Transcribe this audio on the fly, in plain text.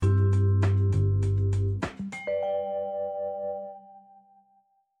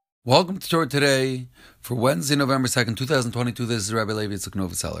Welcome to Torah Today for Wednesday, November 2nd, 2022. This is Rabbi Levi Yitzchak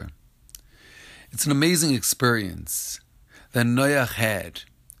Novoseller. It's an amazing experience that Noach had.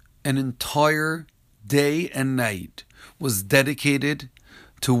 An entire day and night was dedicated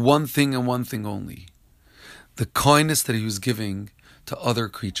to one thing and one thing only: the kindness that he was giving to other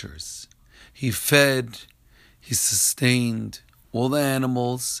creatures. He fed, he sustained all the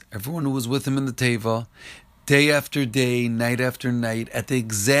animals, everyone who was with him in the Teva, day after day, night after night, at the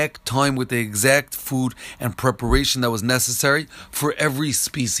exact time with the exact food and preparation that was necessary for every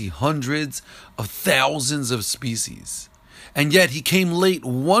species, hundreds of thousands of species. And yet he came late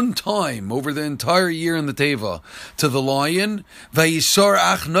one time over the entire year in the Teva to the lion, Vayishar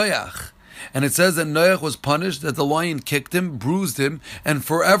ach Noach. And it says that Noach was punished, that the lion kicked him, bruised him, and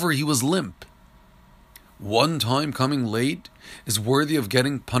forever he was limp. One time coming late is worthy of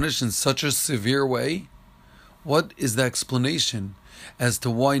getting punished in such a severe way? What is the explanation as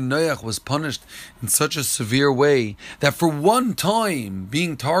to why Noach was punished in such a severe way that for one time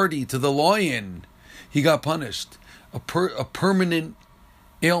being tardy to the lion, he got punished? A permanent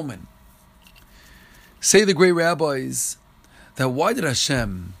ailment. Say the great rabbis that why did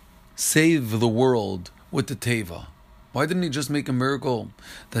Hashem save the world with the Teva? Why didn't he just make a miracle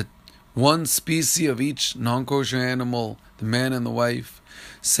that one species of each non-kosher animal, the man and the wife,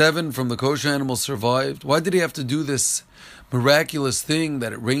 7 from the kosher animals survived? Why did he have to do this miraculous thing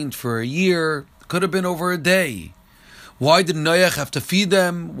that it rained for a year? It could have been over a day. Why did Noach have to feed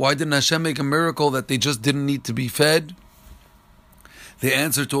them? Why didn't Hashem make a miracle that they just didn't need to be fed? The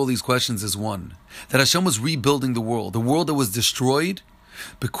answer to all these questions is one: that Hashem was rebuilding the world that was destroyed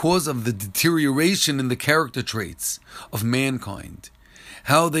because of the deterioration in the character traits of mankind.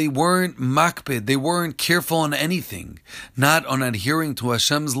 How they weren't makpid, they weren't careful on anything, not on adhering to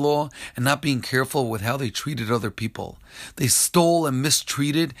Hashem's law and not being careful with how they treated other people. They stole and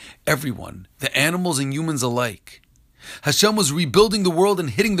mistreated everyone, the animals and humans alike. Hashem was rebuilding the world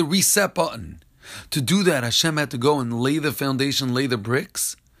and hitting the reset button. To do that, Hashem had to go and lay the foundation, lay the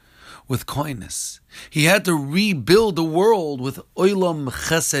bricks with kindness. He had to rebuild the world with Olam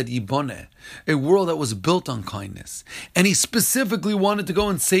Chesed Yiboneh, a world that was built on kindness. And he specifically wanted to go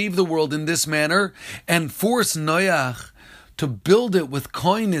and save the world in this manner and force Noach to build it with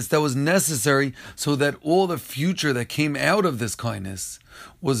kindness that was necessary so that all the future that came out of this kindness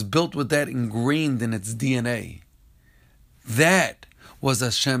was built with that ingrained in its DNA. That was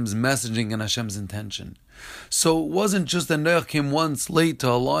Hashem's messaging and Hashem's intention. So it wasn't just that Noach came once late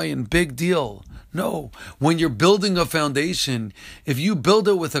to a lion, big deal. No, when you're building a foundation, if you build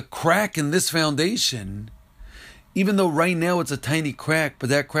it with a crack in this foundation, even though right now it's a tiny crack, but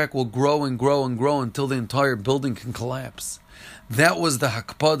that crack will grow and grow and grow until the entire building can collapse. That was the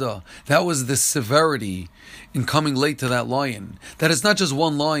hakpada, that was the severity in coming late to that lion. That it's not just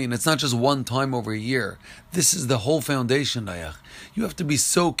one lion, it's not just one time over a year. This is the whole foundation, Noach. You have to be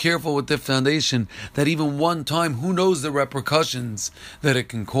so careful with the foundation that even one time, who knows the repercussions that it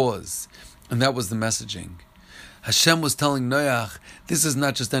can cause. And that was the messaging. Hashem was telling Noach, this is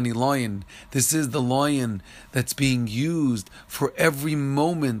not just any lion. This is the lion that's being used for every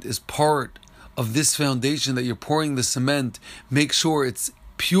moment is part of this foundation that you're pouring the cement. Make sure it's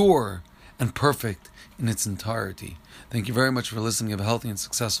pure and perfect in its entirety. Thank you very much for listening. Have a healthy and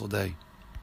successful day.